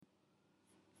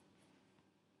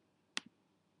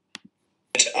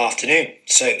Good afternoon.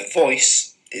 So the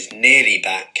voice is nearly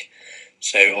back.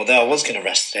 So although I was going to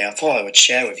rest today, I thought I would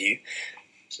share with you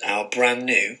our brand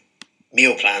new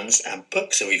meal plans and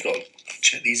books that we've got.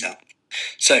 Check these out.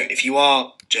 So if you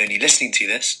are only listening to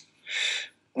this,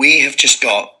 we have just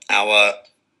got our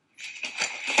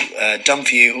done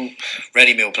for you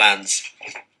ready meal plans.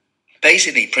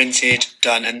 Basically printed,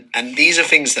 done, and these are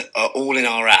things that are all in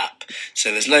our app.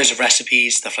 So there's loads of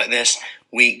recipes, stuff like this,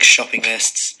 weeks, shopping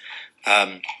lists,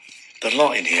 a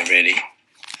lot in here really.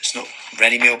 It's not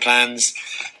ready meal plans,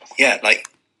 like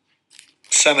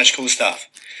so much cool stuff.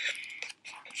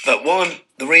 But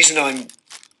the reason I'm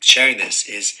sharing this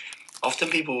is often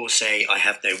people will say I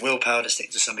have no willpower to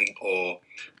stick to something, or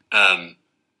I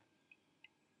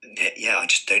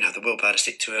just don't have the willpower to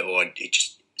stick to it, or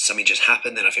something just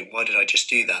happened, then I think, why did I just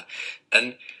do that?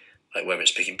 And like whether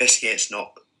it's picking biscuits,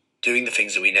 not doing the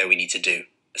things that we know we need to do,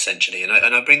 essentially. And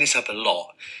I bring this up a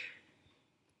lot,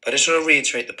 but I just want to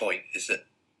reiterate the point is that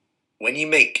when you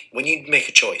make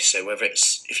a choice, so whether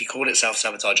it's, if you call it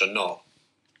self-sabotage or not,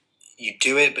 you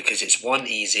do it because it's one,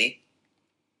 easy,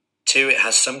 two, it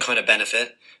has some kind of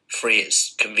benefit, three,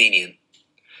 it's convenient.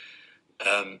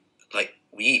 Like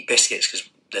we eat biscuits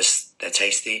because they're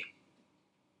tasty.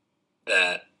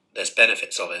 There's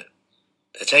benefits of it.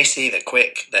 They're tasty, they're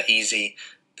quick, they're easy,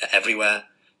 they're everywhere.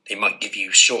 They might give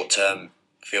you short-term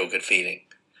feel-good feeling.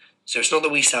 So it's not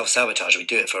that we self-sabotage, we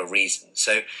do it for a reason.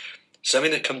 So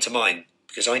something that come to mind,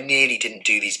 because I nearly didn't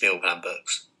do these meal plan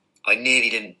books. I nearly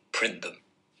didn't print them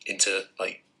into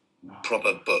like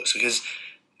proper books because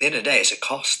at the end of the day, it's a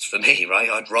cost for me, right?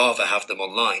 I'd rather have them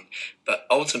online. But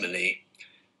ultimately,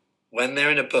 when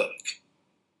they're in a book,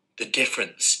 the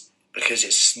difference, because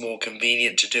it's more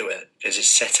convenient to do it, because it's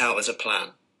set out as a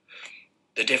plan,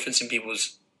 the difference in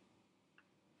people's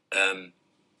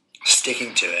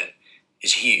sticking to it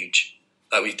is huge.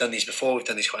 Like we've done these before, we've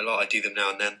done these quite a lot, I do them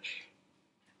now and then.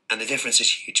 And the difference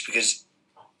is huge because,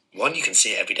 one, you can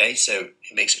see it every day, so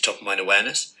it makes it top of mind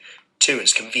awareness. Two,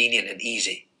 it's convenient and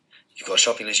easy. You've got a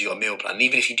shopping list, you've got a meal plan. And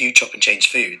even if you do chop and change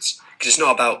foods, because it's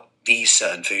not about these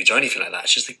certain foods or anything like that,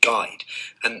 it's just a guide.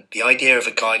 And the idea of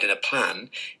a guide and a plan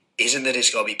isn't that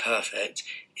it's got to be perfect,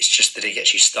 it's just that it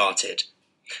gets you started.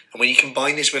 And when you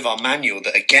combine this with our manual,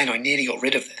 that again, I nearly got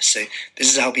rid of this. So this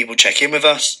is how people check in with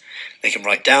us. They can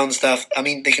write down stuff. I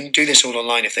mean, they can do this all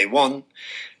online if they want,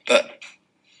 but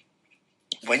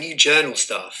when you journal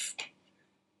stuff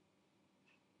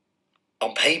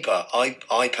on paper,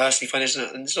 I personally find this,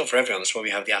 and it's not for everyone, that's why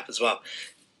we have the app as well,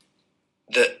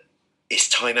 that it's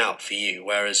time out for you.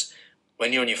 Whereas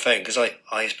when you're on your phone, because I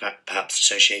perhaps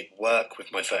associate work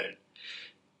with my phone,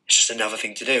 it's just another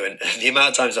thing to do. And the amount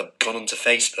of times I've gone onto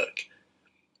Facebook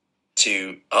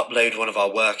to upload one of our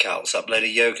workouts, upload a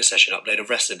yoga session, upload a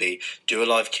recipe, do a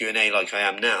live Q&A like I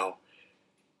am now,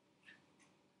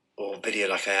 or video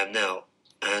like I am now,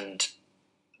 and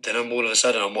then all of a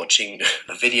sudden I'm watching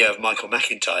a video of Michael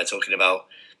McIntyre talking about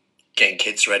getting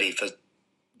kids ready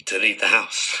to leave the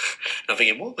house. And I'm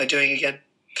thinking, what am I doing again?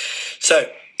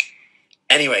 So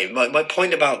anyway, my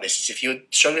point about this is if you're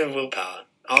struggling with willpower,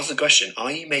 ask the question,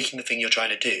 are you making the thing you're trying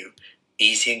to do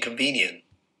easy and convenient?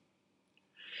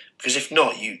 Because if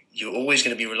not, you're always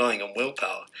going to be relying on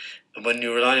willpower. And when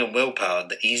you're relying on willpower,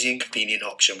 the easy and convenient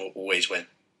option will always win.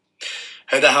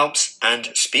 Hope that helps. And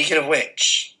speaking of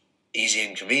which, easy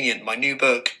and convenient, my new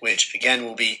book, which again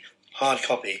will be hard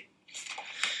copy.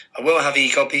 I will have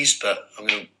e-copies, but I'm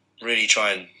going to really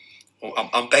try and...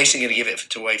 I'm basically going to give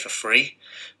it away for free,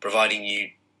 providing you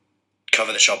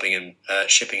cover the shopping and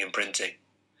shipping and printing.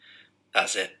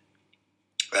 That's it.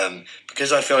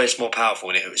 Because I feel it's more powerful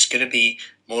in it. It's going to be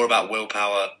more about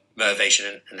willpower,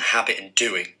 motivation, and habit and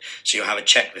doing. So you'll have a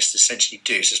checklist to essentially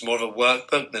do. So it's more of a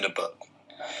workbook than a book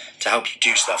to help you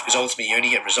do stuff. Because ultimately you only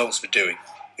get results for doing.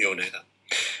 We all know that.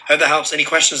 Hope that helps. Any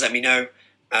questions, let me know.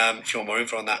 If you want more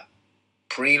info on that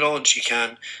pre-launch, you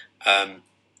can.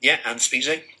 And speak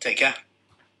soon. Take care.